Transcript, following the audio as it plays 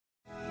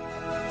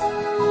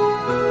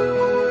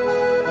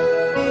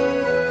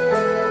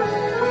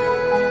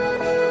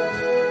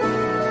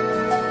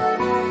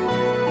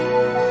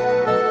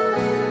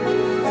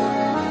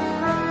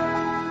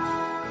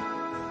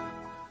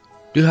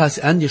Du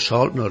hast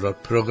angeschaltet naar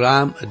het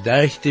programma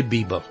Durch de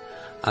Bibel.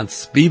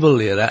 Als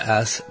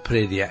Bibellehrer is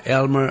prediker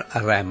Elmer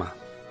Reimer.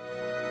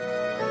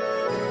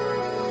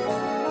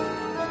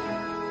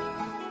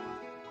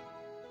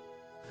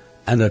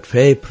 In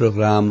het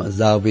programma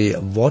zou we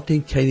wat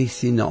in kennis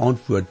zijn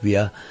antwoord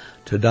weer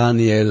te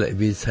Daniel,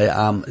 wie hij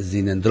aan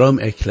zijn droom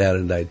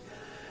erklären deed.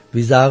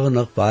 We zagen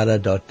nog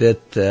verder dat dit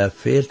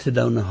veel te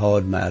doen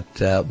had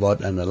met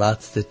wat in de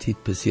laatste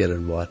tijd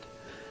passeren wordt.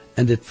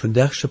 In dit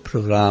vandaagse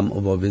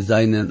programma, waar we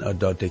zijn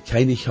dat de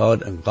koning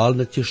had een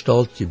gouden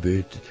gestalt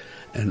gebeut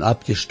en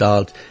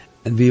opgesteld,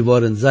 en we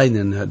worden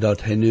zijn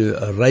dat hij nu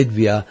rijdt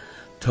weer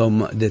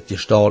om dit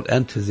gestalt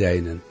aan te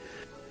zijn.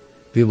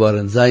 We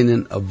worden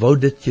zijn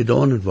wat dit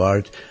gedaan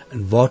wordt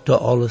en wat er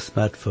alles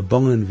met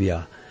verbonden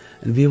weer.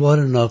 En we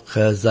worden nog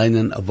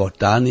zijn wat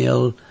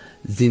Daniel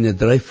zijn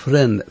 3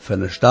 vrienden van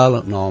de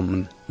stal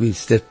namen, wie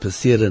dit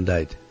passeren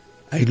deed.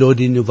 Ik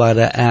lade nu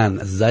verder aan,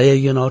 zeer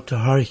genau te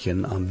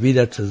horchen, om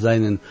wieder te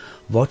zijn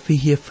wat we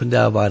hier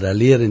vandaag verder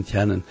leren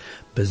kunnen,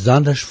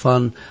 besonders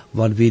van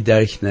wat we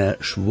durch een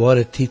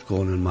schwere tijd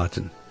gaan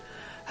moeten.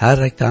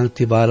 Herr, ik dank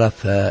je verder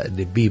voor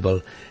de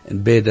Bibel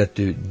en bid dat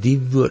u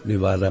die woord nu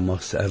verder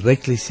mocht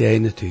rechtlich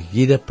zijn, tot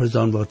jede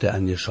persoon wat er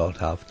angeschaut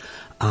heeft.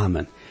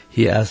 Amen.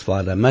 Hier is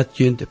verder met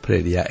junt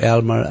prediker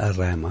Elmer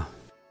Reimer.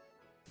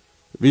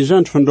 We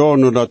zijn vandaag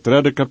naar dat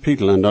 3e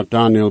kapitel in dat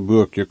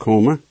Daniel-boek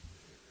gekomen.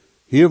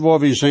 Hier waar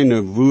we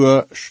zijn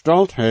woer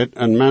stoltheid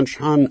een mens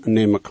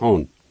aannemen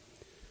kan.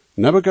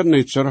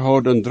 Nebuchadnezzar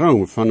had een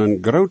droom van een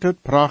grote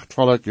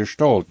prachtvolle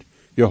gestalt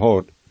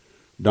gehad.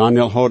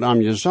 Daniel had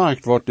hem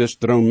gezegd wat dit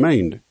droom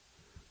meende.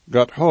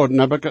 God had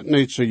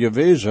Nebuchadnezzar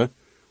gewezen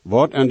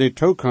wat in de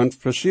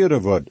toekomst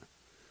passeren wordt.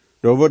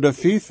 Daar worden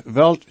 5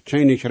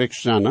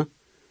 weltkönigrijken zijn.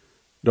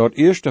 Dat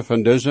eerste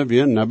van deze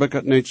weer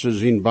Nebuchadnezzar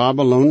zijn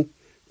Babylon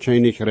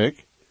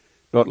koninkrijk.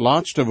 Dat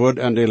laatste wordt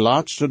in de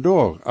laatste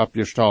dag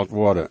opgesteld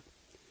worden.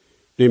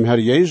 Dem Herr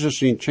Jezus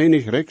zijn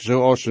koninkrijk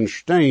zoals een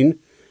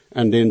steen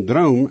en den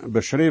droom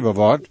beschreven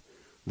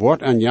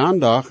wordt een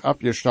jaandag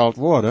opgesteld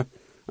worden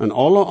en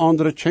alle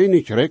andere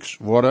koninkrijks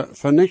worden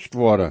vernicht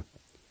worden.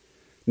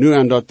 Nu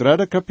in dat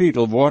 3e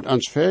kapitel wordt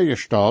ons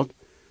vergesteld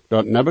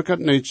dat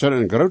Nebuchadnezzar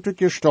een grote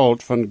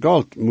gestalt van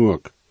goud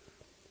moek.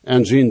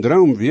 En zijn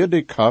droom weer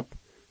de kap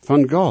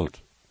van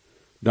goud.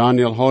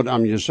 Daniel had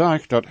hem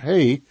gezegd dat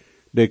hij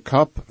de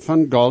kap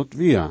van goud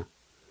weer.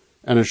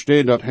 En er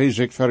staat dat hij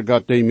zich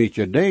vergat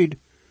demetje deed,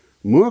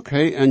 moek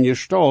hij een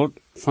gestalt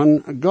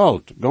van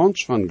goud,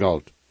 gans van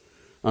goud.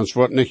 Ons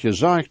wordt niet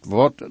gezegd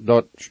wat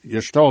dat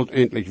gestalt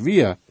eindelijk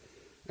weer.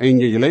 En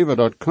je leven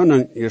dat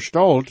kunnen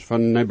gestalt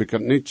van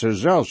Nebuchadnezzar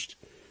zelfs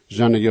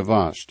zijn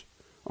geweest.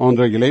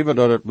 Andere leven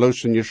dat het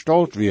bloos een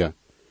gestalt weer.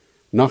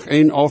 Nog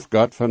een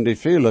afgat van de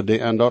vele die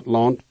in dat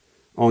land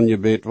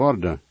aangebeet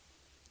worden.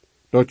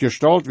 Dat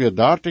gestalt weer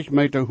 30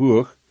 meter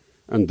hoog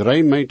en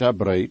 3 meter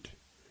breed,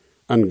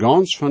 en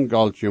gans van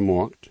goud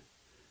gemaakt.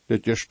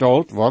 Dit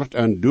gestalt wordt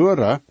in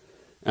Dura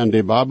en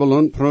de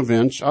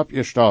Babylon-provincie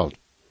opgesteld.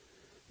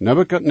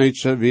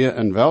 Nebuchadnezzar weer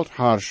een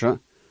weltherrscher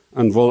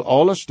en wil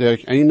alles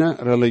durch eine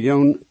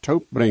religion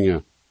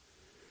toebrengen.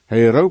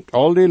 Hij roept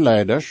al die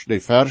leiders, de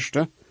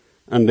versten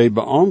en de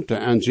beambten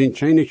en zijn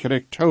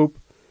koninkrijk toe,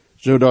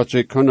 zodat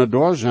ze kunnen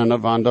doorzetten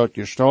wanneer dat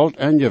gestalt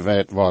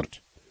ingewijd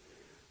wordt.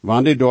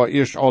 Wanneer die door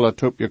eerst alle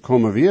toe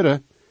gekomen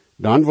werden,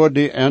 dan wordt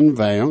die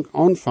inwijing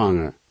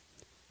aanvangen.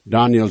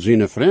 Daniel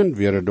zijn vriend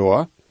weer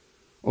door,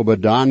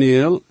 aber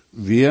Daniel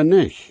weer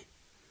niet.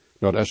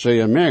 Dat is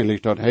zeer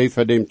merkelijk dat hij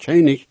voor dem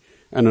koning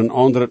in een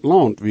ander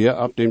land weer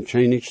op dem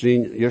koning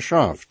zijn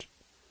geschaft.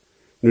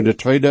 Nu de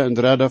 2e en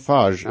 3e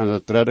vers en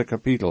het 3e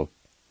kapitel.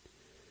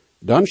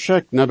 Dan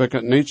schickt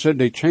Nebuchadnezzar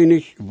de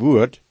koning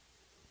woord,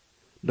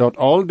 dat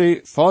al de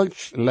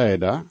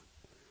volksleider,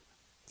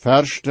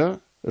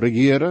 versten,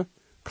 regeren,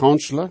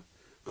 kansler,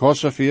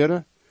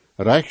 kosseveren,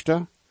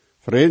 rechter,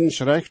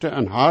 vredensrechter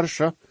en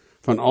harscher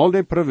van al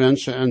de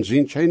provincie en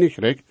zijn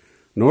koninkrijk,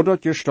 naar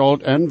dat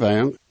gestalt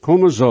inwijing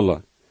komen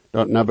zullen,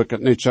 dat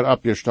Nebuchadnezzar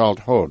opgesteld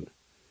had.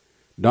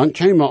 Dan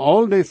komen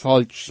al de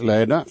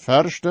volksleider,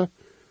 versten,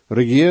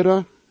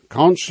 regeren,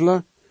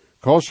 kansler,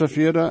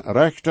 kosseveren,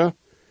 rechter,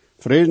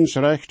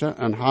 vredensrechter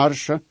en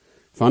harscher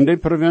van de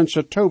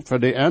provincie toe voor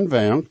de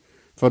inwijing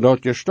voor dat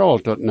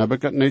gestalt dat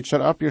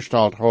Nebuchadnezzar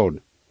opgesteld had.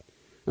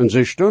 En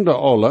ze stonden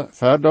alle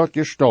voor dat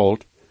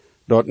gestalt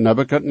dat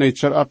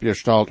Nebuchadnezzar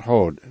opgesteld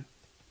had.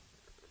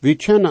 We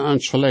kunnen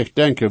ons vielleicht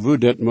denken hoe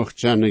dit mocht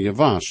zijn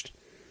geweest.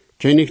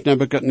 Koning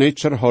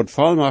Nebuchadnezzar had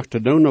volmacht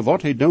te doen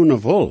wat hij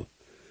doen wil.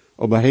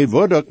 Maar hij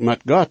wordt ook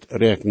met God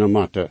rekenen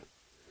moeten.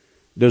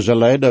 Deze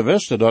leider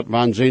wisten dat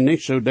wanneer ze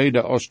niet zo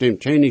deden als dem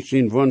koning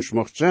zijn wens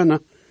mocht zijn,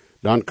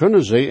 dan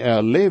kunnen ze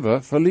er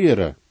leven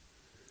verliezen.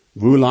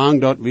 Hoe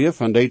lang dat weer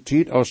van die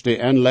tijd als de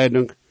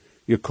inleiding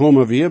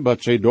gekomen weer,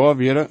 dat ze door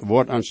weer,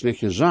 wordt ons niet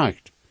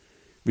gezegd.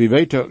 We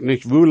weten ook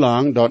niet hoe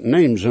lang dat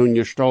neemt zo'n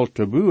gestalt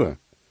te boeren.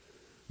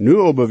 Nu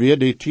aber weer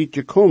die tijd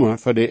gekomen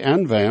voor de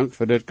inwijing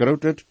voor dit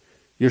grote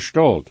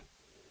gestalt.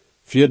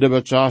 4e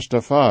tot 6e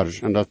vers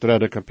in dat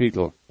 3e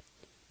kapitel.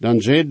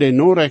 Dan zei de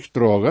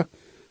Noorrechtdrager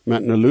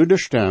met een luide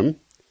stem,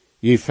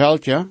 je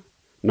veldje,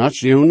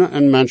 nationen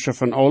en mensen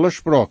van alle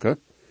spraken,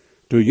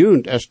 to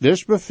junt es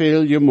des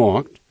bevel je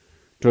maakt,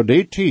 to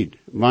die tijd,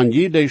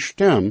 wanneer je de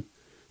stem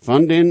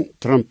van den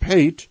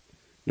trompet,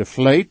 de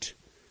fluit,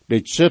 de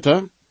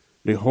zither,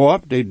 de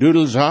harp, de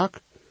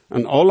dudelzak,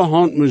 en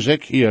allerhand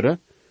muziek heren,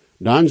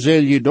 dan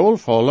zal je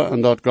dolvallen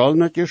en dat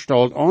goldene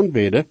gestalt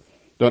aanbidden,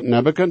 dat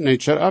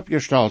Nebuchadnezzar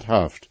abgestalt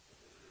heeft.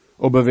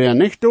 Aber wer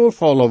nicht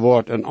dolvallen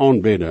wordt en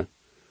aanbidden,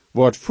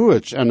 wordt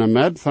voorts en een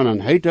med van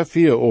een hete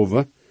vuur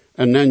over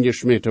en dan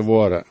gesmeten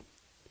worden.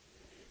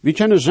 We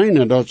kunnen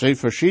zien dat zij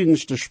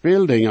verschiedenste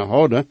speeldingen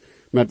hadden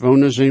met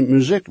wanneer ze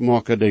muziek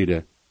maken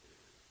deden.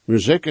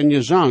 Muziek en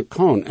gezang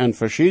kan en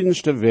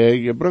verschiedenste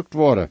wegen gebruikt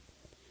worden.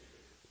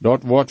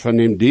 Dat wordt van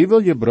dem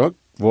duivel gebruikt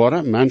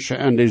worden, mensen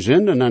en de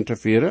zinden aan te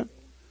vieren.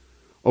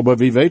 Aber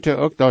we weten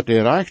ook dat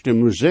de rechte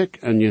muziek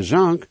en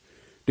gezang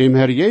dem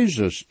Herr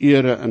Jezus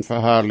ere en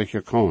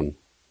verherrlichen kan.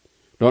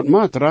 Dat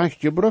moet recht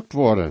gebruikt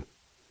worden.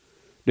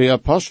 De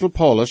apostel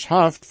Paulus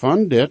heeft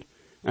van dit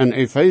en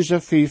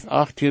Epheser 5,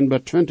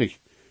 18-20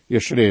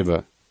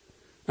 geschreven.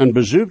 En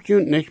bezoekt je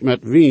niet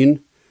met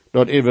wien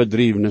dat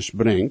overdrievenis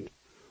brengt,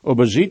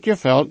 aber ziet je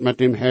veld met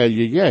dem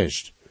Heilige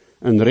Geest,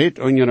 en redt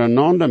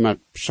ondereinander met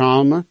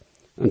psalmen,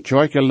 en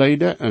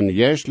kerkelieden en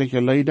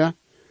geestliche lieden,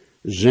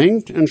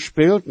 zingt en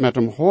speelt met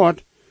hem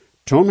hart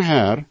zum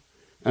Herr,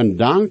 en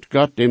dankt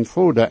God dem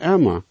Vader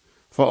immer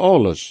voor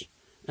alles,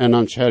 en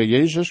ans Herr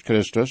Jesus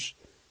Christus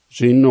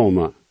zijn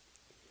namen.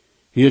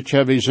 Hier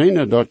kunnen we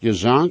zien dat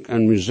gezang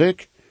en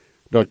muziek,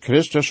 dat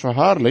Christus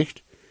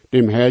verherrlicht,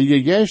 dem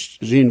Heilige Geest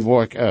zijn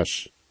werk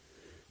is.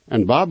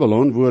 En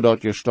Babylon, wo dat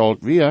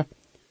gestalt weer,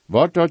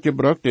 wordt dat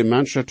gebruikt de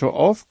mensen tot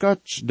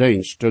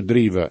afgodsdienst te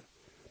drijven.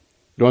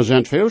 Er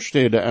zijn veel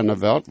steden in de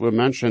wereld waar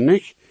mensen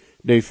niet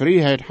de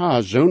vrijheid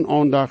hebben zo'n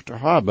aandacht te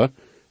hebben,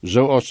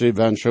 zoals ze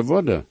wensen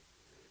worden.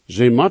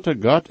 Ze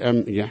moeten God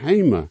im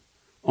Geheime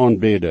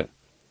aanbidden.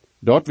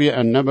 Dat we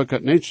in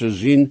Nebuchadnezzar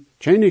zien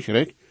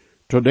koninkrijk,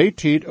 tot die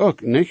tijd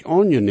ook niet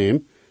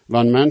aangeneem,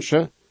 wanneer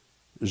mensen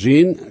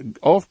zien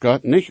of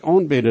God niet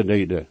aanbidden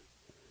deden.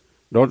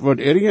 Dat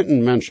wordt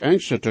irgendein mens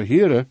angstig te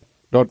horen,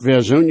 dat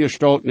wer zo'n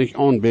gestalt niet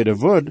aanbidden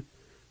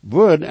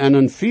wordt en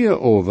een vuur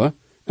over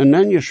en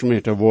dan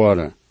gesmeten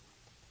worden.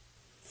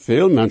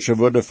 Veel mensen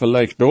worden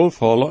vielleicht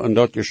dolvallen en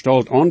dat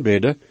gestalt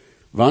aanbidden,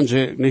 wanneer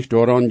ze niet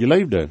daaraan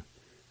geleefden.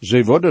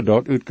 Ze worden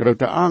dat uit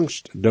grote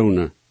angst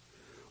doen.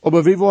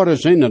 Aber we worden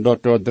zien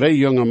dat er 3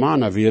 jonge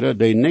mannen waren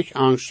die niet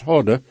angst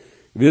hadden,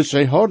 wil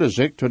zij hadden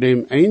zich tot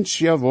dem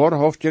einzige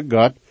waarhaftige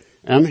God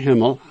im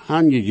Himmel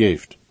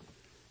aangegeven.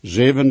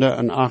 7e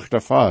en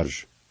 8e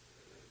vers.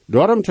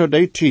 Daarom tot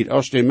die tijd,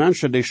 als de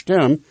mensen de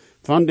stem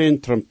van den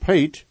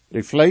trompet,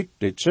 de fluit,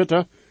 de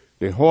zither,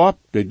 de harp,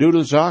 de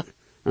dudelzak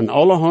en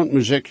allerhand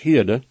muziek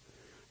hoorden,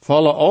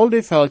 vallen al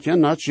die veldje,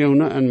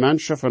 nationen en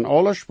mensen van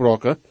alle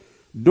spraken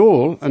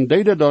dool en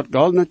deden dat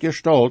goldene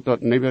gestalt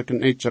dat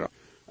Nebuchadnezzar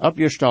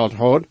opgesteld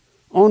had,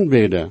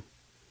 aanbidden.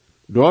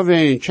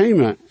 Daar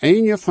kwamen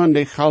een van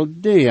de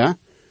Chaldeeën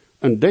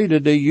en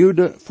deden de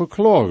Joden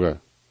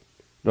verklagen.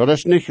 Dat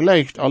is niet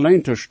leicht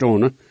alleen te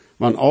stonen,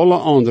 want alle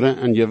anderen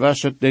en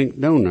gewisse dingen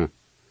doen.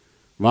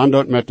 Wanneer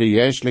dat met de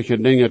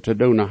geestelijke dingen te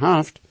doen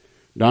heeft,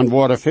 dan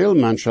worden veel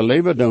mensen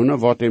leven doen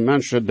wat die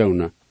mensen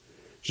doen.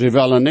 Ze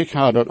willen niet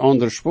hebben dat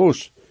andere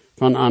spoes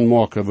van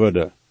aanmaken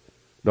worden.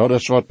 Dat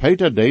is wat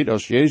Peter deed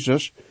als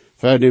Jezus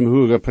voor dem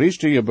hoge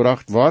priester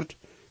gebracht wordt,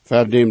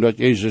 voor dem dat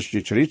Jezus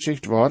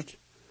gekruisigd wordt.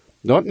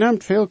 Dat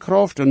neemt veel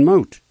kracht en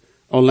moed,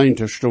 alleen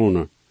te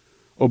stonen.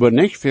 Aber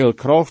niet veel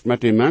kracht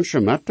met die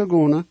mensen met te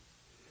gaan.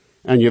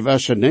 En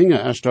gewisse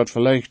dingen is dat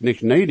vielleicht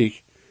niet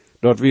nodig,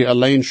 dat we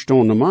alleen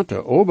stonen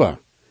moeten, aber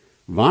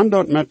wanneer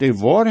dat met de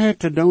waarheid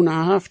te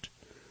doen heeft,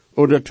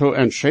 oder te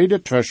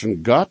entscheiden tussen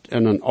God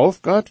en een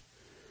afgod,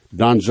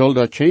 dan zal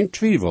dat geen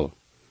twijfel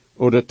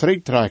oder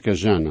trektraken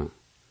zijn.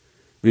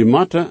 We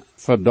moeten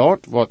voor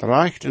dat wat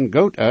recht en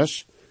goed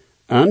is,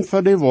 en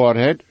voor de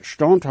waarheid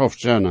standhaft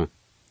zijn.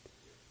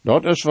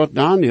 Dat is wat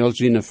Daniel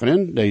zijn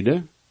vriend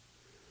deed.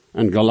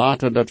 En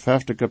Galater, dat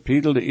 5e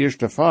kapitel, de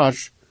 1e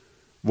vers,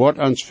 wordt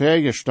ons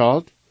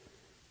vergesteld.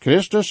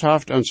 Christus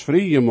heeft ons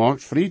vrij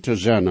gemaakt, vrij te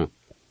zijn.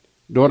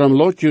 Daarom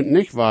laat je het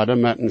niet worden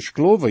met een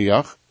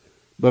sklovenjacht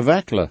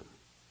bewikkelen.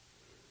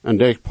 En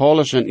tegen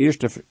Paulus in 1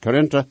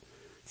 Korinther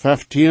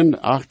 15,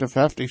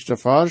 58e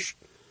vers,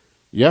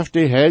 geeft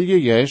de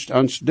Heilige Geest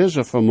ons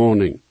deze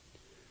vermaning.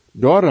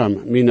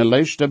 Daarom, mijn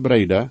liefste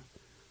breder,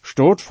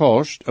 stoot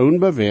vast,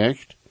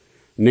 onbeweegt,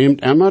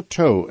 neemt immer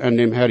toe en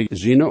dem Herr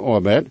zijn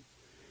arbeid,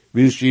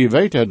 wils je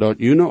weten dat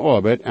jullie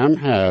arbeid am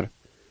Herr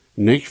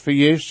niet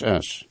vergeefs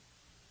is.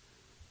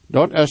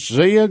 Dat is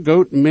zeer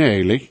goed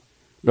mogelijk,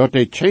 dat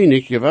de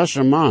koning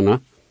gewisse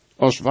mannen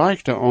als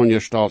wachter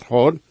aangesteld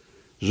had,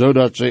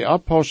 zodat zij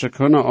oppassen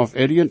kunnen of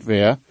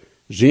irgendwer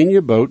zijn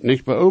gebod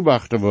niet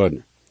beobachten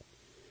worden.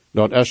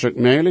 Dat is ook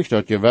mogelijk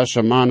dat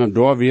gewisse mannen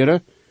daar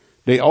waren,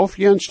 die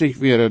afgenstig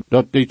waren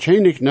dat de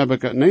koning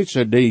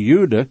Nebuchadnezzar de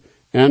Joden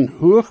en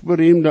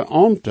hoogberoemde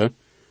ambten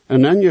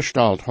en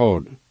ingesteld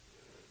had.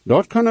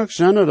 Dat kan ook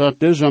zijn dat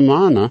deze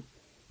mannen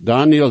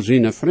Daniel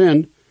zijn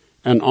vriend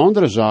en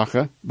andere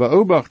zaken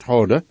beobacht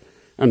hadden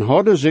en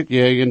hadden zich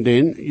tegen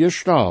den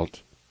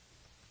gestalt.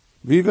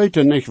 We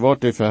weten niet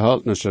wat de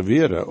verhältnissen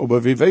waren,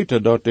 maar we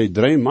weten dat de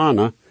 3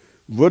 mannen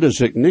worden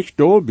zich niet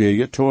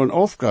dolbegen tot een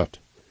afgod.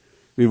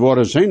 We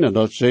worden zien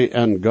dat zij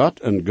aan God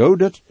en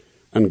Godet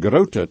en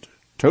Grotet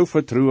te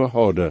vertrouwen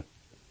hadden.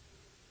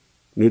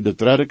 Nu de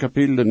 3e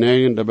kapitel, de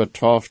 9e bij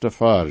 12e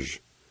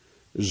vers.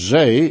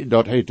 Zij,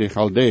 dat heet de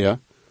Chaldea,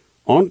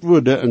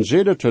 antwoordde en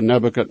zeide tot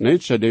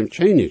Nebukadnezar dem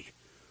König,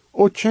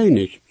 O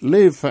König,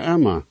 leef voor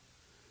immer.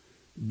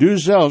 Du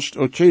zelfs,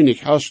 o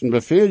König, hast een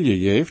bevel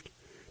gegeven,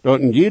 dat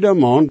in jeder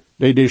man,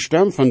 die de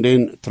stem van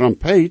den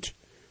trompet,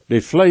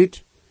 de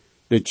fluit,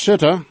 de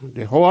zither,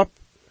 de harp,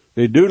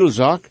 de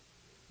dudelzak,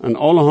 en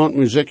allerhand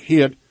muziek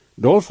hier,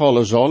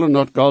 dolvallen zal en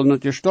dat goldene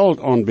gestalt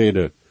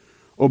aanbidden.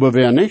 Aber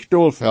wer nicht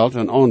dolfällt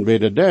en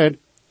aanbidden deed,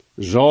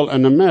 zal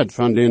in de med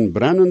van den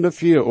brennende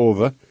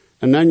vuuroven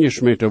en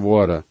aangesmeten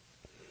worden.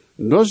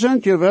 Dat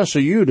zijn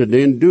gewisse Juden,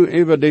 die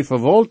du over de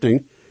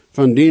verwalting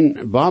van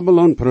die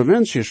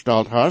Babylon-provincie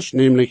gesteld hast,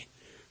 nämlich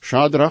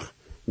Shadrach,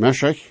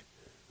 Meshach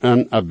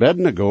en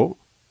Abednego.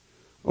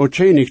 O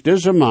König,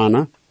 deze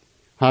mannen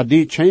had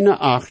die keine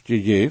acht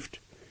gegeven,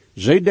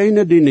 zij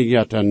denen die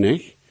jetten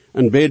niet,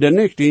 en beden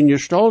niet die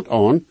gestalt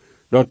aan,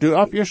 dat du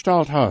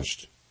abgestalt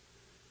hast.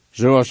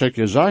 Zoals ik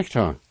gezegd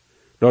heb,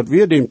 dat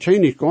wir dem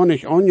König gar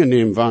nicht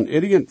angenehm waren,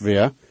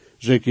 irgendwer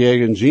sich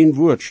gegen sein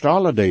Wort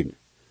stahlen deed.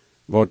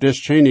 Wat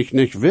des König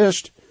nicht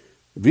wist,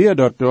 wie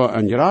dat door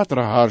een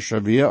grotere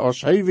herrscher weer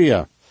als hij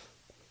weer.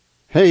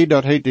 Hij,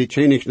 dat heet de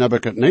König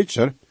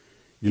Nebukadnezar,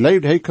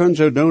 geleefd hij kon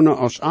zo doen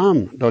als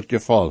arm, dat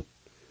geval.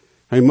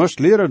 Hij moest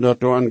leren dat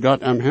door een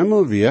God am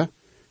Himmel weer,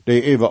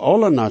 die over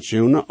alle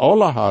nationen,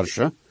 alle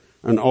herrscher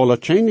en alle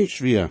Königs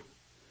weer.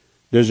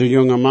 Deze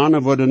jonge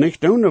mannen worden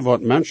niet doen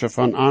wat mensen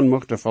van aan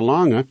mochten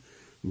verlangen,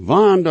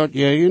 want dat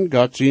jij in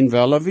God zien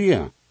willen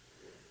weer.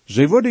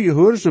 Ze worden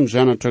gehoorzaam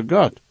zijn tot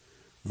God,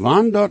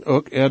 want dat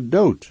ook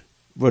dood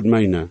wordt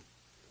meenen.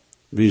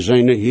 We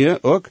zijn hier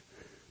ook,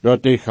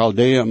 dat de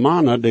Chaldea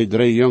mannen, de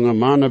 3 jonge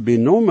mannen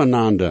benoemen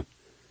hadden.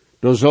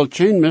 Er zal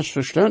geen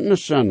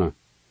misverständnis zijn.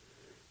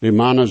 De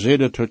mannen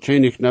zeiden tot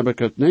König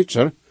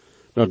Nebukadnezar,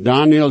 dat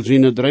Daniel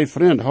zijn 3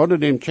 vrienden hadden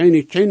dem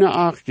König geen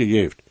acht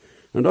gegeven.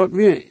 En dat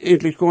weer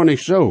eigenlijk gar niet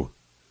zo.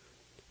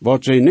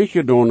 Wat zij niet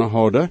gedaan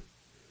hadden,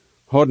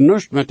 had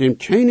niets met dem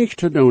König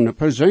te doen,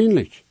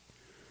 persoonlijk.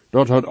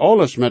 Dat had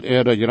alles met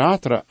de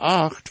grotere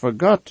acht voor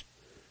God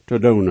te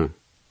doen.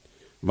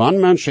 Wanneer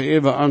mensen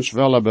even ons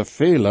willen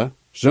bevelen,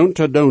 zo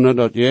te doen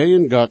dat jij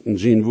in God en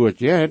zijn woord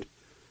jeet,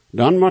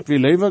 dan moet we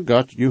leven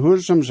God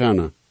gehoorzaam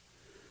zijn.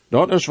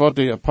 Dat is wat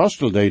de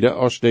apostel deden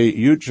als de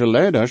Joodse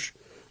leiders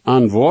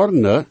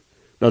aanwoordden,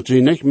 dat ze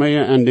niet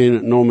meer in de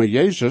naam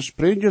Jezus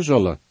prediken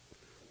zullen.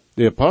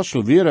 De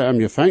apostel waren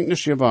in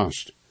gevangenis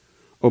geweest,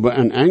 aber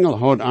een engel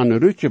had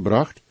aan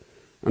uitgebracht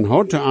en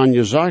had aan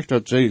gezegd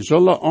dat zij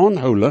zullen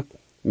aanhouden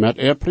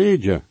met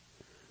prediken.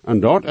 En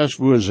dat is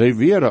waar zij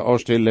waren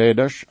als de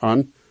leiders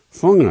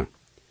aanvangen.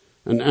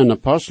 En in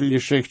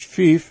Apostelgeschichte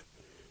 5,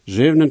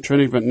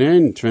 27 tot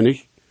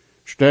 29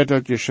 staat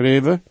dat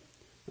geschreven,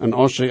 en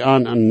als zij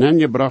aan een nen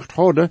gebracht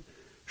hadden,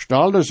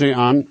 stelden zij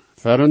aan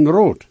voor een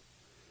rood.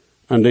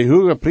 En de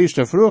hoge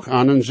priester vroeg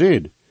aan en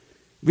zei,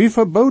 wie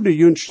verboden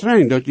jullie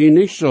streng dat je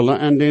niet zullen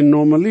en den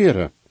namen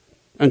leren?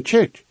 En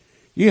check,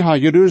 je ha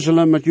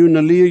Jeruzalem met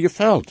jullie leer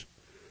geveld.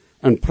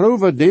 En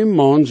probeer dem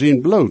man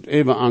zijn bloed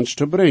even ons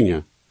te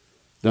brengen.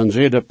 Dan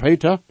zeide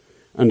Peter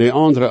en de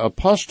andere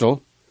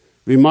apostel,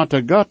 wie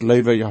moeten God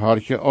leven je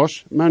hartje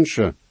als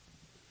mensen.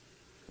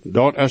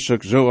 Dat is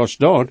ook zoals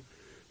dat,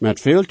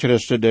 met veel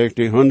christen durch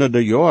die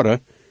honderden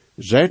jaren,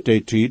 seit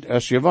de tijd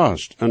is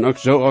geweest. En ook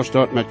zoals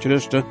dat met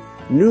christen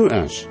nu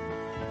is.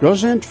 Er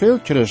zijn veel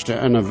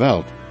christen in de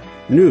wereld,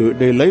 nu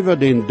die liever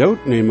den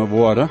dood nemen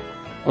worden,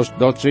 als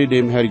dat ze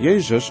dem Herr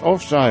Jezus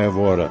afzaaien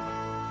worden.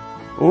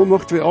 O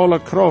mocht we alle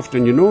kracht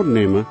in genoeg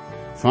nemen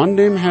van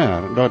dem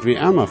Herr, dat we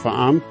immer voor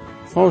hem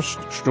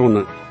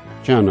vaststonden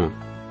kennen.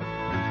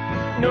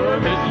 Nur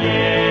mit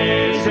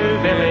Jesu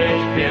will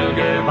ich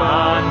pilger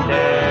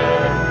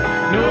wandern,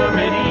 nur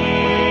mit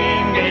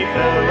ihm gehe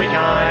ich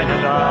ein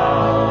und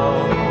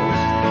aus.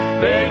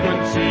 Weg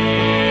und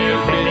Ziel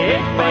will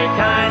ich bei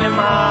keinem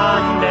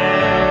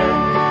anderen,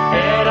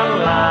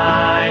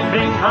 allein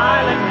bringt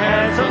Heil in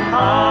Herz und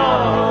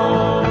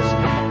Haus.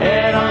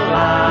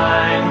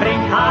 Allein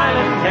bringt Heil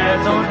in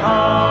Herz und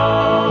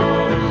Haus.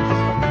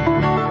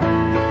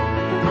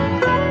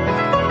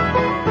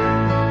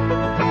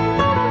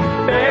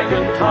 Berg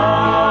und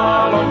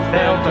Tal und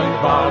Feld und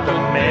Wald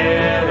und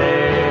Meere,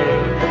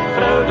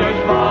 floh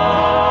durch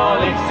Wall,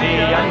 ich sie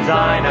an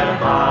seiner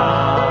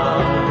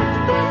Hand.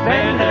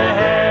 Wenn der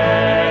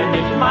Herr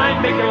nicht mein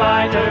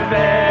Begleiter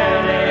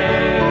wäre,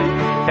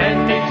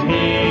 fänd ich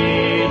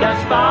nie das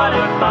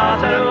wahre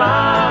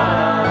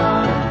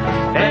Vaterland,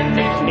 fänd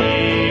ich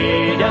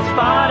nie das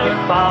wahre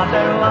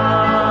Vaterland.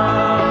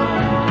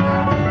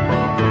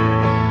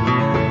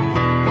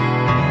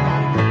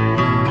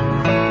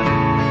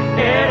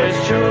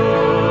 Ist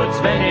Schutz,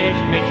 wenn ich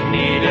mich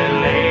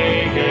niederlege.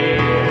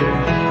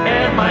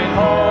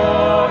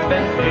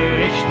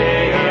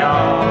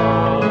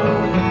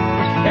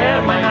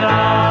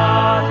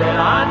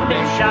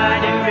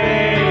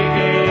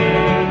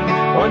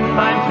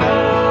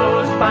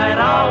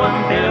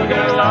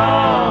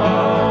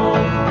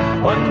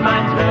 und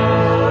mein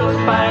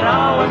Trost bei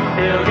rauem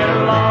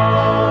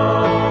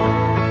Pilgerlauf.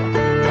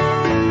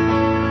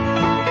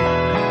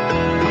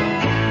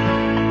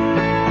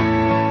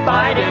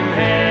 Bei dem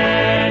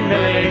Herrn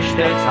will ich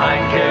des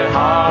Heinke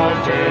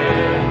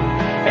halten,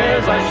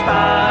 sei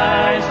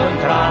Speis und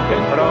Trank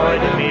und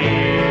Freude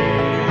mir.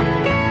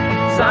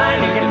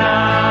 Seine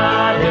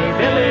Gnade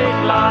will ich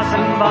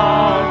lassen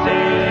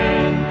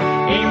walten,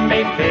 ihm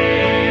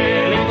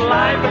befehl ich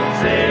Leib und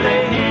Seele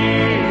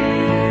hier.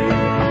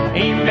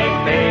 Ihm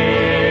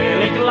befehl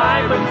ich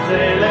Leib und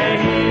Seele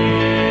hier.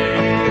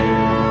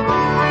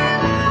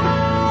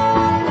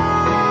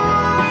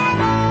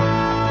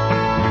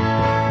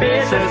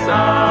 Bis es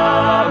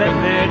Abend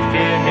wird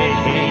für mich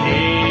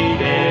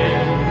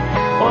hienieden,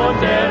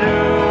 und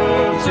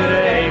Ruf zur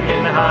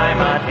ewigen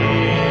Heimat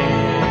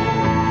hin.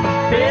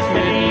 Bis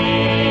mit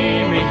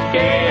ihm ich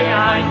gehe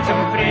ein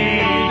zum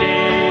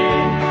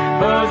Frieden,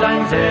 wo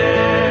sein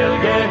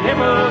selger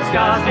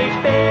Himmelsgast ich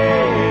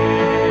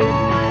bin,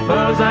 wo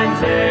sein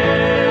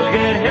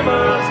selger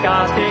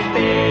Himmelsgast ich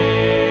bin.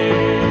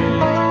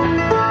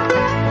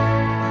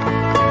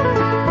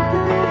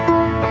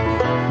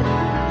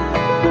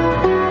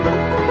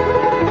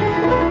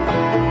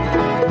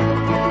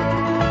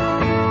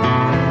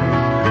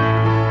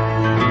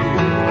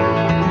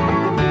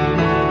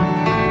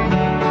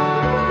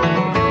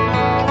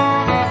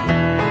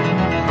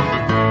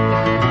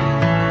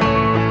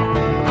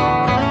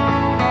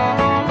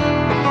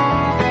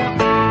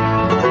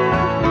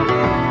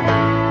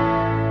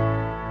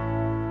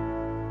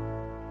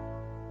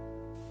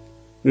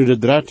 Nu de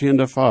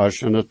 13e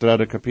vers in het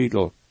 3e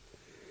kapitel.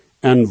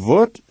 En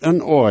wordt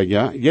een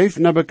oorja, geeft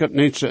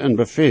Nebukadnezar een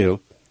bevel,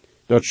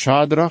 dat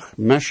Shadrach,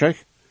 Meshach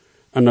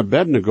en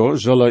Abednego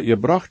zullen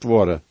gebracht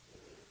worden.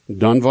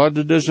 Dan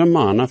worden deze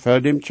mannen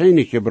voor dem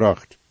König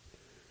gebracht.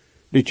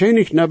 De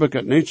König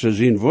Nebukadnezar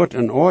zien wordt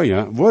een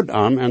oorja, wordt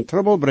arm en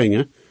trouble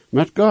brengen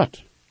met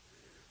God.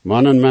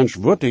 Wanneer een mens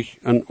wurtig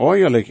en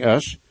oorlijk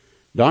is,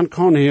 dan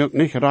kan hij ook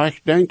niet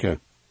recht denken.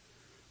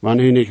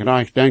 Wanneer hij niet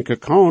recht denken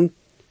kan,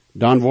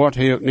 dan wordt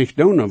hij ook niet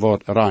doen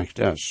wat recht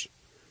is.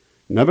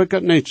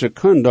 Nebukadnezar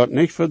kon dat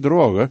niet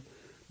verdragen,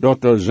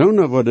 dat er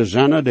zonen worden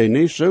zijn die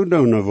niet zo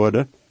doen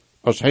worden,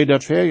 als hij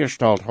dat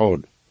voorgesteld had.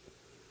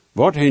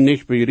 Wat hij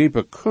niet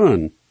begrijpen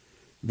kon,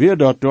 weer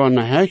dat door een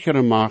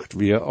hechere macht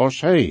weer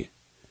als hij.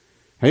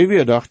 Hij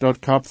weer dacht dat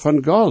kap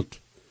van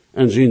goud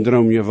en zijn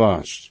droomje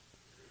was.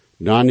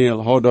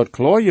 Daniel had dat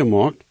klaar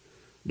gemaakt,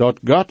 dat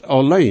God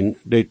alleen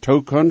de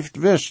toekomst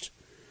wist,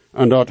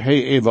 en dat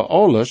hij even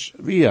alles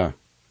weer.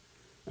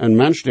 Een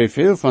mens die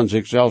veel van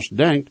zichzelf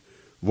denkt,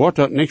 wordt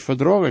dat niet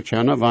verdragen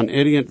kunnen,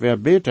 wanneer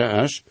irgendwer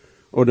beter is,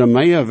 of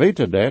meer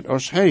weten dat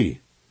als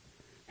hij.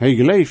 Hij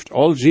gelooft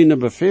al zijn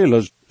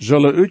bevelen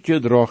zullen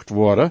uitgedracht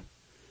worden,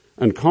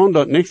 en kan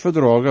dat niet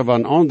verdragen,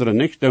 wanneer anderen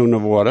niet doen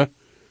worden,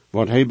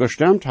 wat hij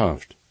bestemd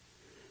heeft.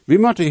 We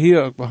moeten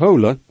hier ook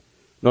behouden,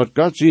 dat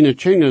God zijn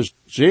kinderen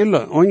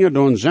zullen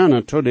ongedaan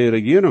zijn tot de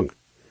regering.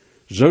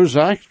 Zo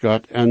zegt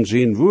God in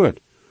zijn woord.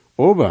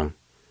 Aber,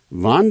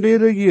 wanneer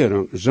de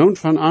regering zo'n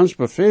van ons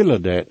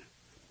bevelen deed,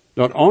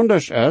 dat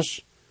anders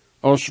is,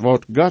 als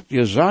wat God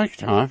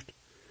gezegd heeft,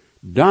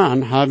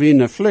 dan hebben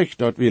we een plicht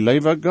dat we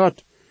leven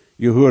God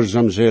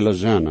gehoorzaam zullen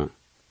zijn.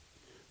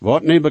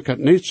 Wat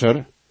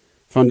Nebukadnezar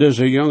van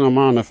deze jonge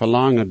mannen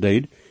verlangen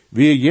deed,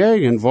 wie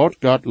jagen wat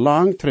God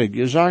lang terug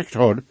gezegd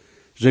had,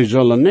 ze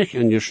zullen niet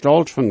in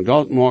gestalt van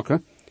geld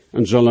maken,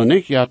 en zullen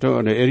niet jatten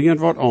of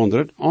irgend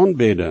ander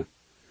aanbidden.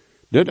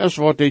 Dit is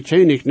wat de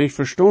König niet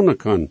verstaan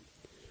kan,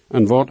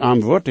 en wat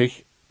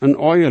aanwurtig en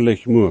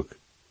oorlijk moet.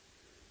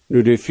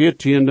 Nu de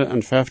 14e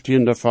en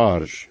 15e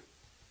vers.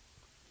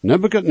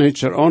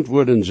 Nebukadnezar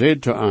antwoordde en zei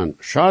te aan,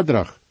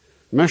 Shadrach,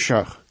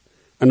 Meshach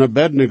en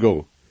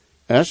Abednego,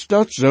 is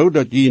dat zo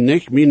dat je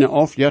niet mijn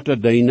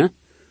afjetten dienen,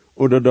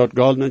 oder dat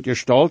goldene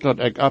gestalt dat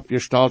ik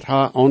abgestalt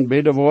ha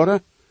aanbidden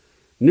worden?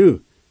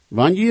 Nu,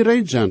 wanneer je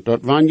reed zijn,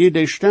 dat wanneer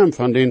de stem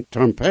van de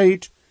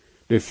trompet,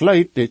 de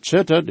fluit, de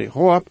zither, de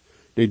harp,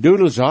 de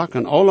dudelzak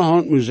en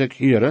allerhand muziek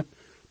hieren,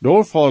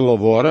 doorvallen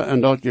worden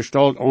en dat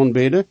gestalt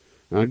aanbidden,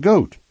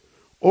 goed.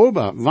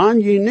 Aber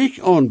wanneer je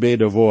niet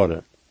aanbidden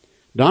worden,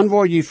 dan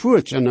word je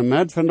voets in de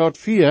med van dat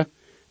vier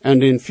en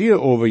den vier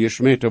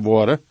overgesmeten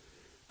worden,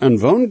 en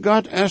woon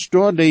God is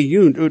door de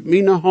junt uit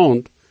mijn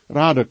hand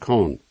raden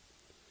kan.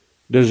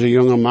 Deze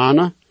jonge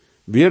mannen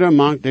weer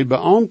maakt de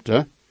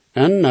beambte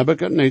en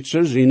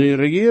Nebukadnezar zijn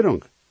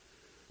regering.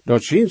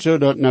 Dat schijnt zo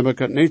dat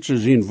Nebukadnezar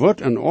zijn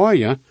woord en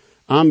oorje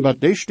aan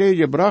wat de stee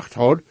gebracht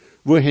had,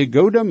 wo hij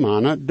goede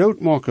mannen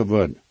doodmaken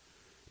wordt.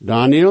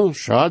 Daniel,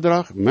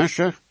 Shadrach,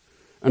 Meshach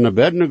en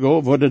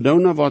Abednego worden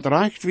doen wat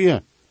recht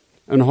weer,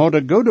 en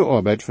hadden goede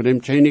arbeid voor dem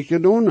König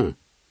gedaan.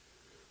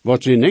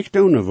 Wat ze niet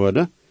doen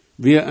worden,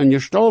 weer een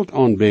gestalt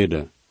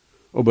aanbidden.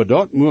 Aber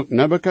dat moet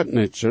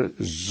Nebukadnezar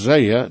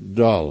zeer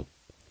dal.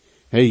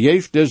 Hij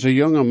geeft deze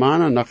jonge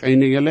mannen nog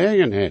een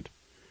gelegenheid.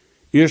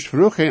 Eerst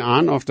vroeg hij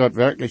aan of dat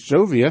werkelijk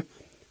zo weer,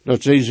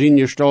 dat zij zijn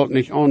gestalt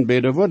niet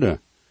aanbidden worden.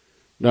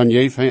 Dan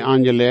geeft hij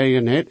aan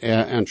gelegenheid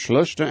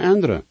entschluss te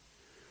änderen.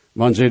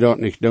 Wanneer zij dat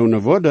niet doen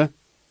worden,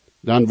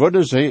 dan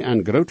worden zij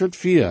een groot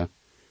vuur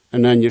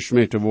en dan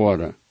gesmeten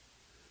worden.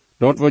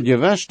 Dat wordt je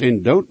west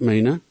in dood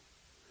menen.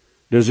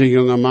 Deze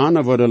jonge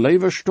mannen worden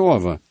leven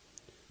storven,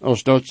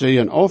 als dat zij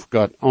een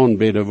afgod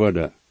aanbidden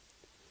worden.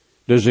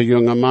 Deze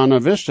jonge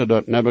mannen wisten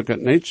dat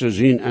Nebukadnezar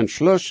zijn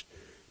entschluss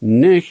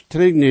niet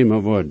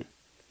terugnemen wordt.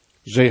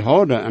 Zij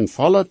hadden een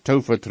volle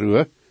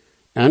toevertrouwen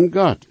en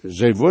God.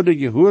 Zij worden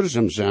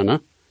gehoorzaam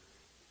zijn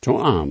te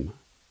arm.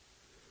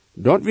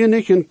 Dat we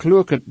niet een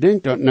kloke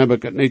ding dat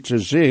Nebukadnezar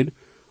zei,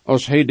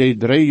 als hij de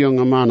 3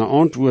 jonge mannen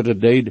antwoorden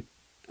deed,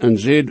 en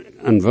zei,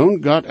 en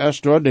woont God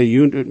is door de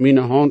junt uit mijn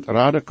hand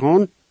raden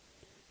kan?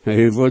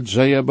 Hij wordt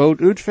zij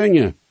about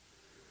uitvingen.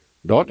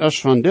 Dat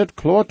is van dit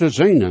klaar te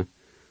zijn,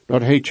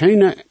 dat hij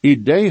geen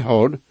idee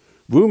had,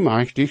 hoe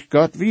machtig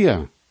God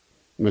weer.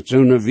 Met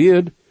zo'n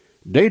woord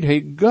deed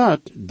hij God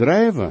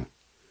drijven.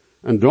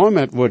 En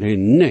daarmee wordt hij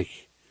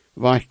niet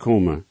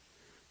wegkomen.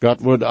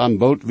 God wordt aan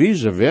boot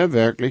wijzen, wer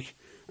werkelijk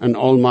een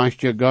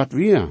almachtige God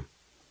weer.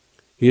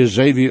 Hier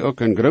zien we ook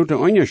een grote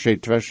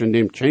onderscheid tussen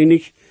dem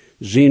König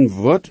zijn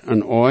woord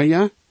en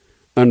oorja,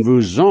 en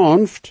hoe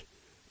sanft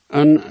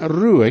en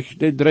ruhig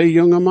de 3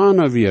 jonge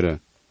mannen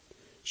waren.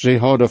 Zij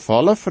hadden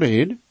volle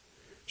vrede,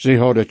 zij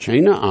hadden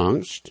geen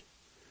angst.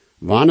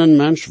 Wanneer een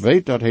mens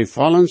weet dat hij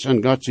vallens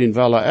en God zijn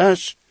wille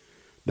is,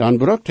 dan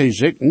brukt hij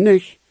zich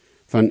niet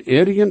van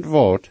irgend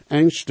woord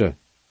angsten.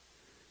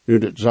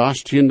 Uit het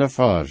 16e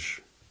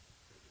vers.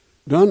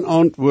 Dan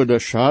antwoordde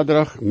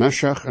Shadrach,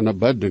 Meshach en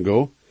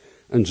Abednego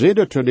en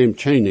zeide tot dem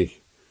König,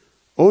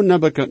 O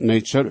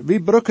Nebukadnezar,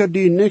 wie brukken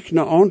die niet een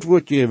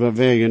antwoord geven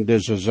wegen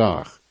deze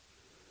zaak?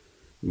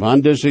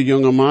 Wanneer deze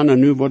jonge mannen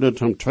nu worden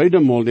zum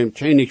 2e Mal dem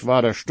König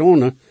waren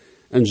stonen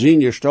en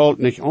zijn gestalt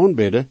niet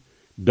aanbidden,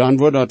 dan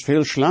wordt dat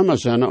veel schlimmer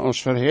zijn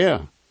als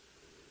vorher.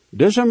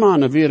 Deze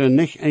mannen waren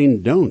niet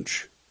een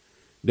Deutsch.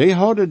 Die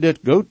hadden dit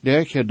goed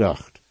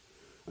gedacht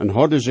en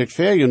hadden zich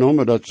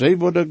vergenomen dat zij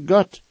worden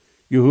God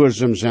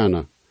gehoorzaam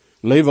zijn,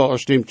 leven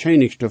als dem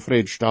König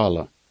tevreden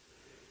stellen.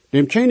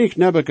 Dem König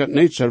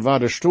Nebukadnezar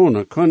waren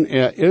stonen, kon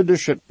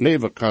irdische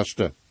leven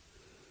kosten.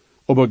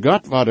 Aber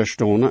God waren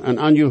stonen en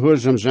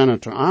ongehoorzaam zijn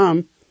te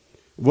arm,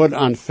 wordt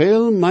aan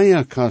veel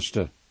meer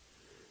kosten.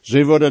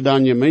 Zij worden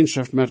dan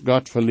gemeenschap met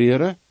God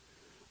verliezen,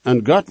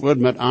 en God wordt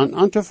met aan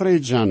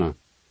ontevreden zijn.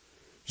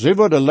 Zij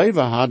worden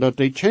leven hadden dat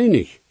de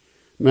König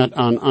met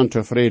aan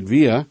ontevreden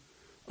weer,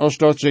 als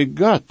dat zij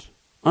God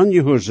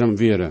ongehoorzaam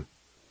waren.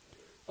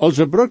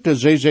 Also brukte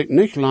zij zich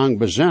niet lang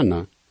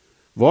bezinnen,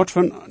 wat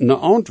van een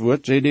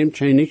antwoord zij dem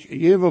König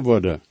geven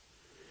worden.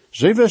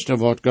 Zij wisten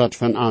wat God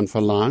van aan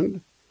verlangt,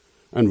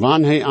 en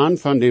wanneer hij aan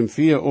van dem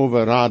vuur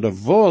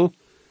overraden wil,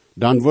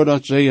 dan wordt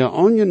dat zeer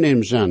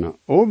angenehm zijn.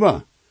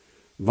 Aber,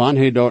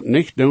 wanneer hij dat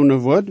niet doen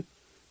wordt,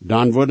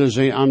 dan worden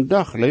zij am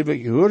dag leven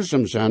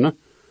gehoorzaam zijn,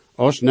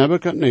 als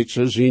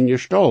Nebukadnezar zijn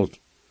gestalt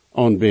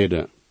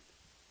aanbidden.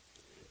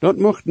 Dat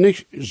mocht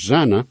niet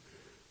zijn,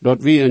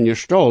 dat wie een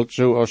gestalt,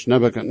 zoals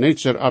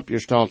Nebukadnezar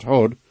opgesteld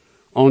had,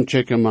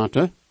 aanchecken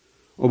moeten,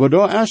 aber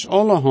daar is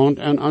allerhand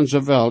en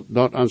onze welt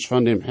dat ons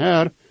van dem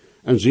Herr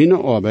en zijn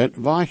arbeid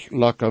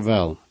weglokken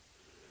wil.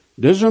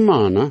 Deze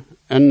mannen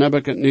en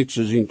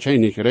Nebukadnezar zijn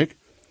Königreich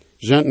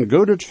zijn een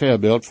goed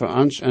voorbeeld voor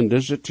ons in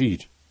deze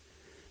tijd.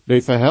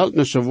 De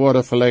verhältnissen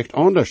worden vielleicht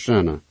anders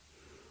zijn,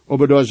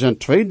 aber er zijn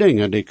 2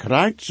 dingen die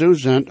krijgt zo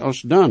zijn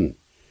als dan.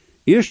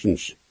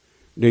 Eerstens,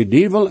 de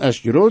duivel is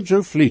groot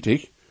zo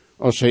vlietig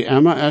als hij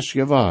immer is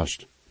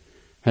geweest.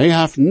 Hij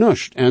heeft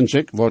niets in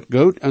zich wat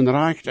goed en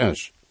recht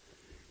is.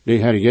 De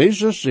Heer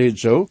Jezus zegt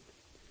zo,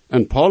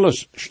 en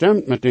Paulus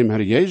stemt met dem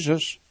Heer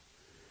Jezus.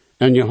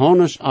 In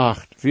Johannes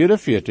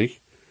 8:44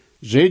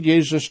 zegt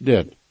Jezus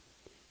dit,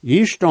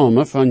 Je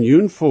stammen van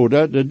jun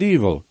vader de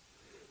duivel,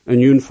 en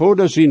jun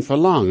vader zijn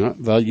verlangen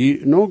wil je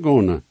nog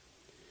gaan.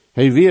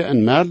 Hij weer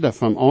een merder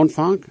van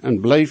aanvang en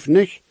blijft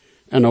niet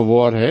in de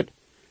waarheid,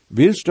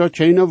 wils dat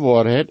geen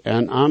waarheid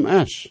en am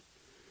is.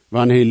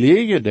 Wanneer hij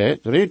lege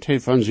dat, redt hij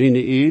van zijn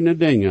eigen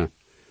dingen,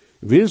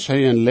 wils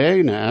hij een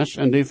legener is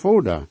en de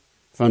vader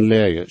van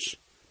leges.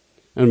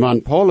 En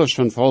wanneer Paulus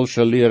van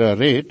valse leren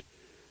redt,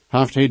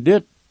 heeft hij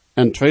dit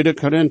in 2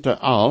 Korinther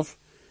 11,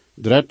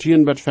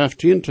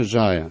 13-15 te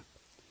zeggen.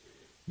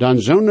 Dan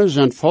zonen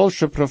zijn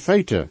valse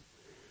profeten,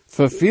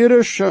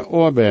 verführerische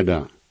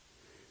arbeider,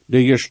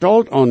 die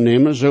gestalt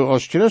aannemen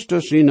zoals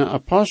Christus zijn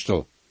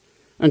apostel.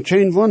 En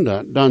geen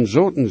wonder, dan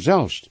Satan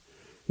zelfs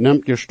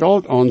neemt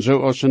gestalt aan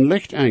zoals een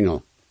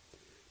lichtengel.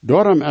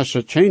 Daarom is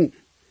het geen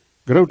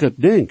grote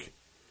ding,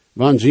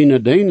 wanneer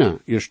zijn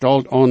diener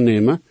gestalt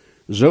aannemen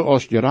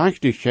zoals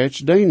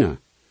gerechtigheidsdiener.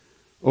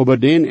 Aber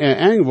den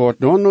eng wordt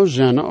dan nog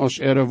zijn als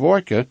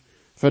werken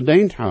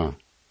verdiend ha.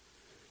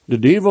 De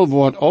duivel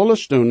wordt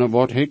alles doen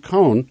wat hij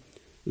kan,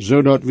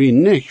 zodat we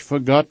niet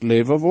voor God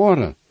leven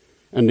worden,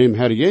 en dem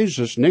Herr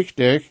Jezus niet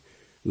echt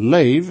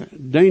leef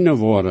dienen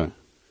worden.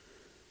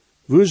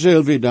 Hoe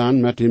zullen we dan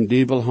met dem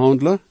duivel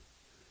handelen?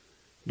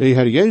 De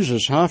Herr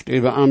Jezus heeft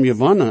even aan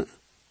gewonnen,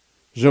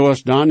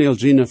 zoals Daniel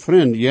zijn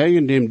vriend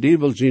tegen dem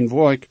duivel zijn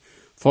werk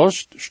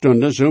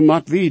vaststonden, zo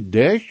moet we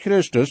durch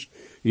Christus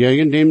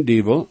tegen dem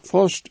duivel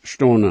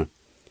vaststonden.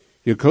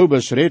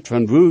 Jacobus redt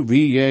van wo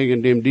wie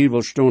jegen dem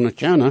Dievel stonen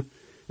kennen,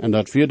 en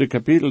dat 4e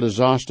kapitel de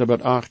 6e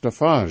tot 8e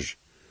vers.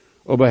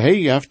 Aber hij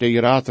heeft de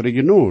ratere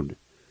genood.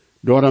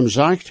 Daarom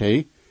zegt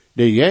hij,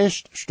 de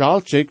jeest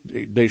stalt zich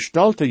de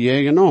stalte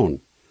jegen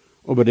aan,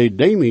 aber de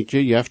demietje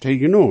heeft hij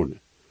genood.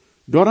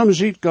 Daarom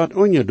ziet God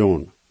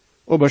ongedaan.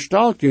 Aber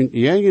stalt junt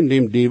jegen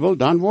dem Dievel,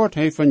 dan wordt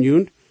hij van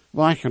junt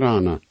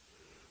wegranen.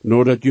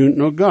 Nadat junt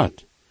no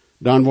God,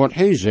 dan wordt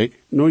hij zich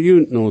no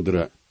junt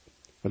nodre.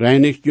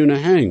 Reinigt june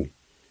hang,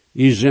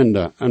 je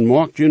zinde, en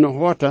maakt june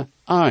horte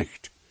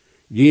echt,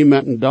 je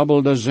met een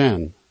dubbelde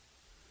zin.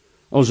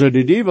 Also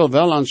de dievel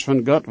wel eens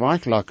van God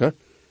weglakken,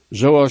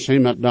 zoals hij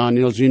met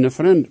Daniel zijn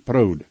vriend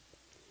proud.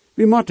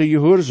 We moeten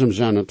gehoorzaam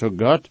zijn tot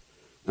God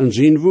en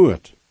zijn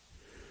woord.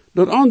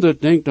 Dat ander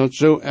denkt dat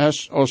zo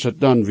is als het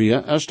dan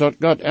weer, is dat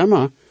God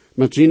immer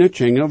met zijn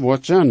tjinger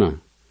wordt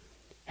zijn.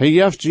 Hij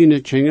heeft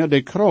zijn tjinger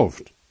de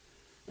kracht,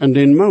 en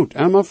den moed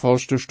immer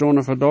vast te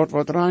stonen voor dat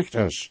wat recht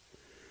is.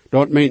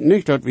 Dat meent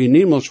niet dat we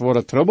niemals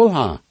worden trouble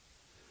ha.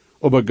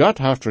 Aber God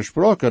heeft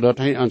versproken dat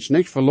hij ons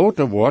niet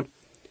verloten wordt,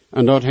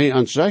 en dat hij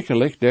ons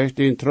zekerlijk durch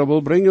den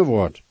trouble brengen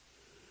wordt.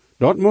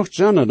 Dat mocht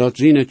zijn dat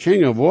zijn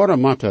tjinger worden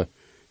moeten,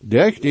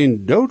 durch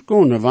den dood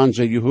kunnen, wanneer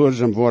ze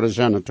gehoorzaam worden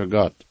zijn te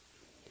God.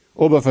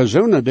 Aber voor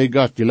zonen die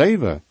God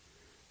leven,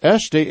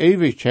 is de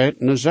eeuwigheid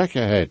een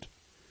zekerheid.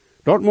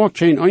 Dat maakt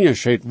geen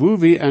onderscheid hoe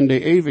we in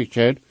de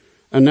eeuwigheid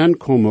en dan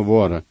komen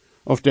worden,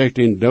 of durch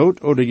den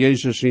dood oder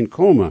Jezus zien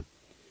komen.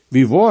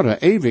 We worden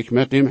eeuwig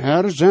met dem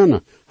Herr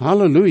zijn.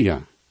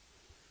 Halleluja.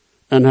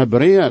 In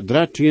Hebreeën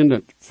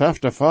 13,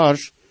 5e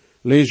vers,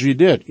 lees je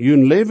dit.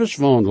 Jun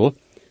levenswandel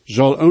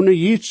zal ohne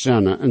iets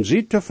zijn, en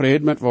ziet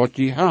tevreden met wat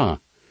je ha.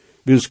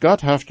 Wils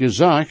God heeft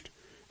gezegd,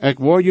 ik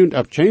word junt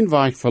op geen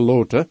weg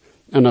verloten,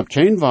 en op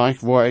geen weg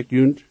word ik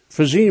junt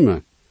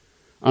verziemen.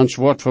 Ons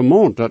wordt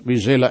vermoond dat we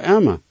zullen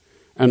emmen,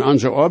 en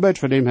onze arbeid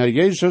voor dem Herr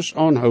Jezus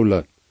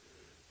aanhouden.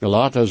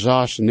 Galater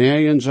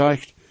 6:9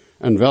 zegt,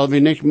 en wel we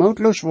niet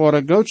moedloos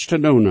worden Gods te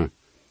doen,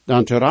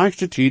 dan te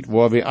rechte tijd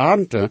waar we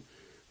ernten,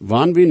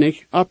 wann we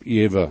niet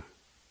opgeven.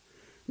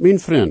 Mijn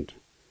vriend,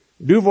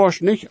 du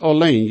warst niet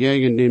alleen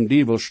tegen dem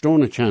Dievel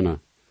stonen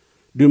kennen.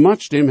 Du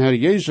must dem Herr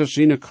Jezus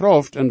zijn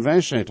kracht en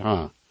wijsheid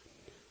ha.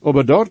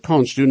 Aber dort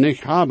kannst du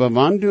nicht haben,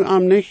 wann du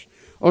am nicht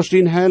aus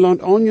den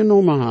Heiland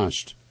angenommen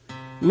hast.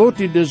 Laat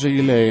die deze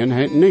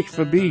gelegenheid niet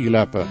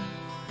voorbijgleppen.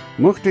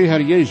 Mocht de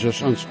Herr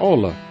Jezus ons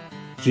alle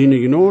zijn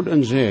genade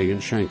en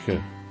zegen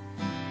schenken.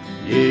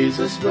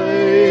 Jesus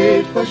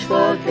weet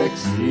versprach ik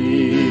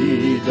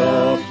zie,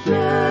 dat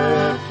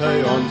geeft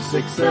hij ons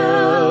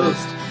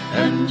zichzelf,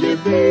 en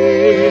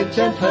gebet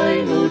kent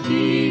hij nu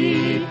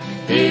die,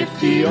 heeft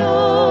die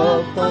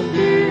op van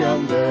die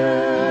am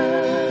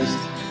best.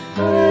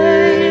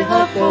 Hij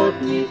hat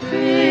God niet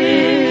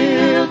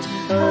veelt,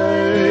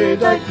 hij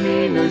dekt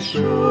meine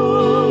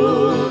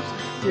schuld.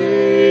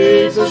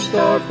 Jezus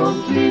starb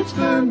und litt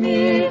für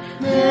mich,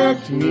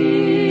 merkt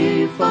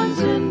mich von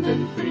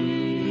Sünden frei.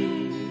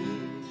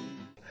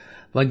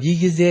 Wenn je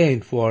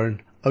gesehen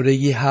worden, oder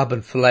je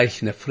haben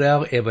vielleicht eine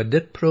Frau über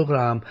das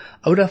Programm,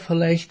 oder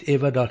vielleicht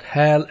über das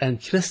Heil in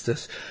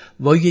Christus,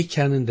 wo je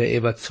können die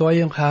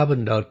Überzeugung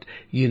haben, dass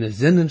jene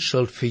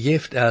Sinnenschuld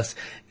vergift ist,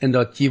 und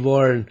dass je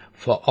wollen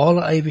für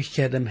alle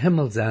Ewigkeit im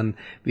Himmel sein,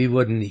 wir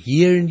würden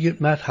hier in jut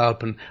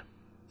mithelfen,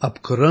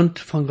 aufgrund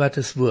von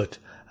Gottes Wort.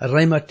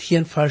 Römer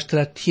 10, Vers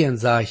 13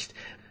 sagt,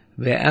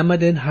 wer immer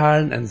den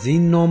Herrn an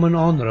seinen Namen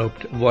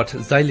anruft, wird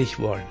seilig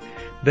worden.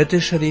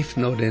 Bitte schrift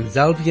nur den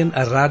selben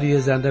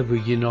Radiosender, wo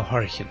ihr noch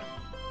horchen.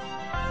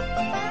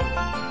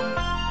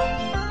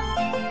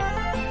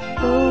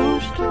 O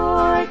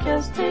stark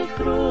ist die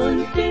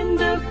Grund in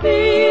der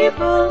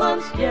Bibel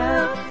ans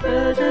Geld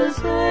für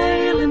das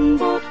Heilen,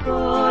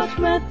 Gott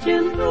mit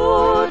den Ruhe.